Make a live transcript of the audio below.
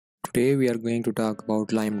Today we are going to talk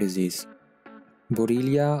about Lyme disease.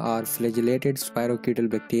 Borrelia are flagellated spirochetal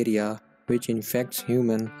bacteria which infects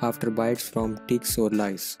humans after bites from ticks or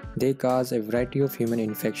lice. They cause a variety of human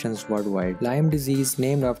infections worldwide. Lyme disease,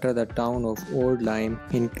 named after the town of Old Lyme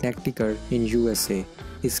in Connecticut in USA,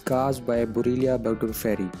 is caused by Borrelia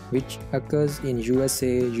burgdorferi, which occurs in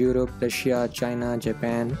USA, Europe, Russia, China,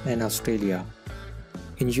 Japan, and Australia.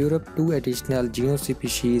 In Europe, two additional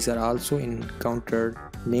genus are also encountered,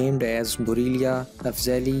 named as Borrelia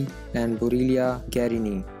afzeli and Borrelia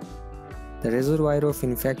garinii. The reservoir of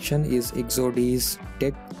infection is ixodes,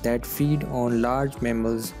 tict that feed on large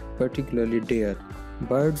mammals, particularly deer.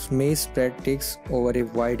 Birds may spread ticks over a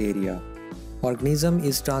wide area. Organism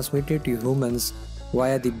is transmitted to humans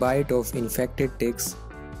via the bite of infected ticks.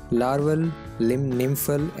 Larval,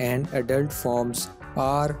 nymphal, and adult forms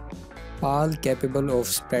are all capable of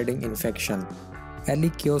spreading infection.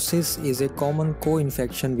 Ehrlichiosis is a common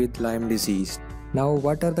co-infection with Lyme disease. Now,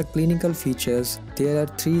 what are the clinical features? There are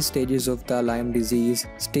three stages of the Lyme disease.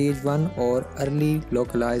 Stage 1 or early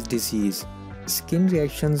localized disease. Skin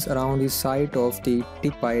reactions around the site of the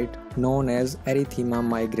tick bite known as erythema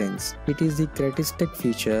migrans. It is the characteristic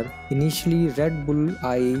feature. Initially, red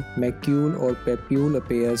bull-eye macule or papule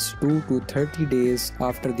appears 2 to 30 days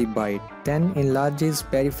after the bite, then enlarges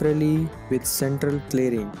peripherally with central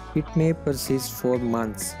clearing. It may persist for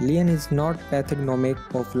months. Lien is not pathognomic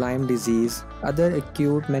of Lyme disease. Other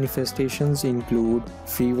acute manifestations include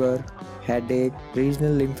fever, headache,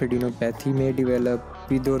 regional lymphadenopathy may develop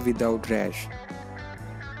with or without rash.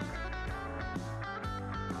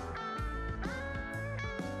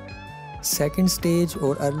 Second stage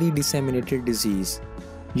or early disseminated disease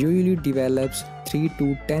usually develops 3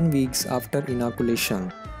 to 10 weeks after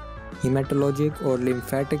inoculation. Hematologic or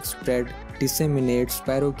lymphatic spread disseminates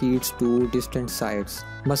spirochetes to distant sites.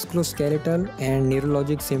 Musculoskeletal and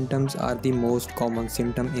neurologic symptoms are the most common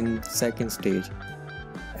symptoms in second stage.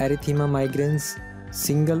 Erythema migrans,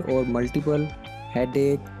 single or multiple,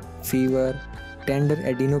 headache, fever, tender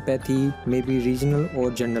adenopathy may be regional or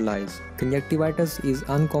generalized. Conjunctivitis is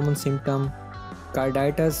uncommon symptom.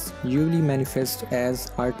 Carditis usually manifests as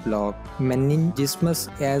heart block. Meningismus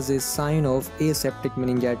as a sign of aseptic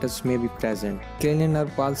meningitis may be present. Cranial nerve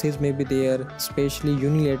palsies may be there, especially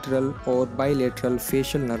unilateral or bilateral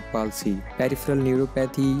facial nerve palsy. Peripheral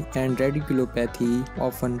neuropathy and radiculopathy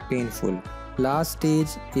often painful. Last stage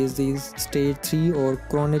is the stage 3 or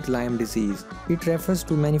chronic Lyme disease. It refers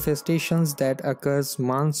to manifestations that occurs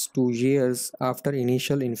months to years after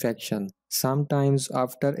initial infection, sometimes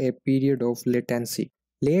after a period of latency.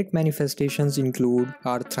 Late manifestations include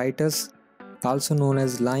arthritis, also known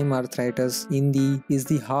as Lyme arthritis, is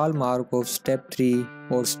the hallmark of step 3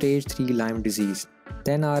 or stage 3 Lyme disease.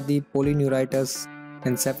 Then are the polyneuritis,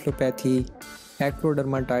 encephalopathy,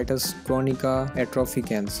 acrodermatitis chronica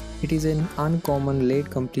atropicans. It is an uncommon late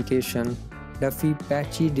complication. Duffy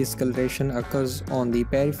patchy discoloration occurs on the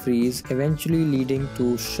peripheries, eventually leading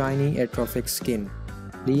to shiny atrophic skin.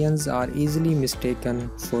 Lesions are easily mistaken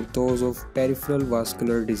for those of peripheral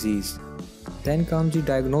vascular disease. Then comes the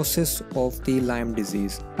diagnosis of the Lyme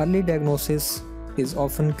disease. Early diagnosis is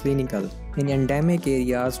often clinical. In endemic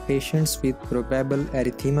areas, patients with probable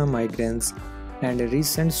erythema migrans and a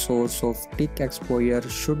recent source of tick exposure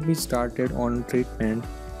should be started on treatment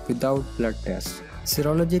without blood tests.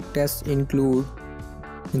 Serologic tests include,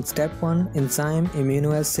 in step 1, enzyme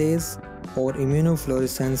immunoassays or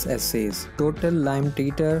immunofluorescence assays, total Lyme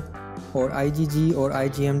titer or IgG or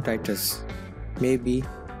IgM titers may be.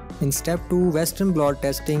 In step 2, Western blot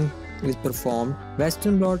testing is performed.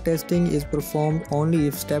 Western blot testing is performed only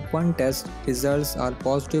if step 1 test results are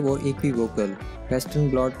positive or equivocal. Western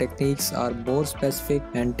blot techniques are more specific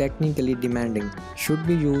and technically demanding, should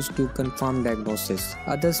be used to confirm diagnosis.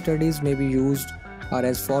 Other studies may be used are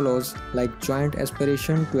as follows, like joint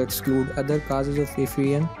aspiration to exclude other causes of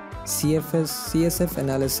effusion, CSF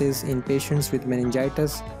analysis in patients with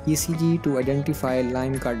meningitis, ECG to identify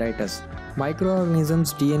Lyme carditis.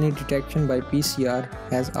 Microorganisms DNA detection by PCR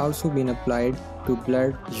has also been applied to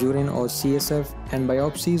blood, urine or CSF and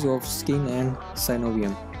biopsies of skin and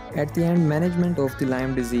synovium. At the end, management of the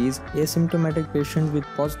Lyme disease, asymptomatic patients with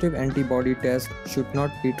positive antibody tests should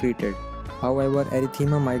not be treated. However,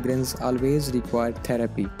 erythema migrans always require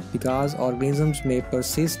therapy because organisms may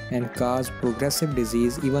persist and cause progressive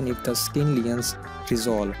disease even if the skin lesions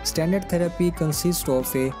resolve. Standard therapy consists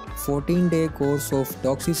of a 14-day course of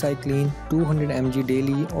doxycycline 200 mg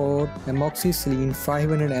daily or amoxicillin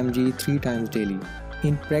 500 mg 3 times daily.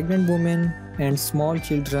 In pregnant women and small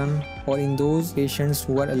children, or in those patients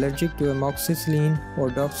who are allergic to amoxicillin or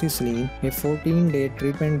doxycycline, a 14-day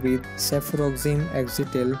treatment with cefuroxime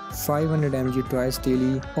exetil 500 mg twice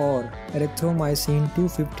daily or erythromycin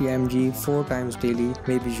 250 mg 4 times daily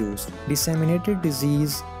may be used. Disseminated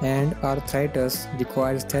disease and arthritis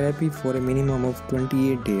requires therapy for a minimum of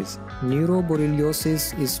 28 days.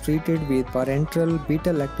 Neuroborreliosis is treated with parenteral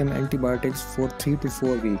beta-lactam antibiotics for 3 to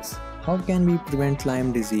 4 weeks. How can we prevent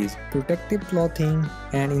Lyme disease? Protective clothing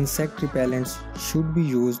and insect repellents should be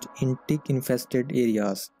used in tick-infested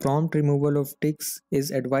areas. Prompt removal of ticks is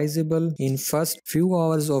advisable in first few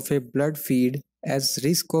hours of a blood feed, as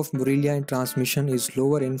risk of Borrelia transmission is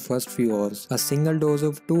lower in first few hours. A single dose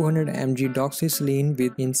of 200 mg doxycycline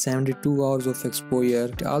within 72 hours of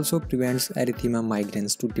exposure also prevents erythema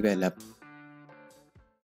migrans to develop.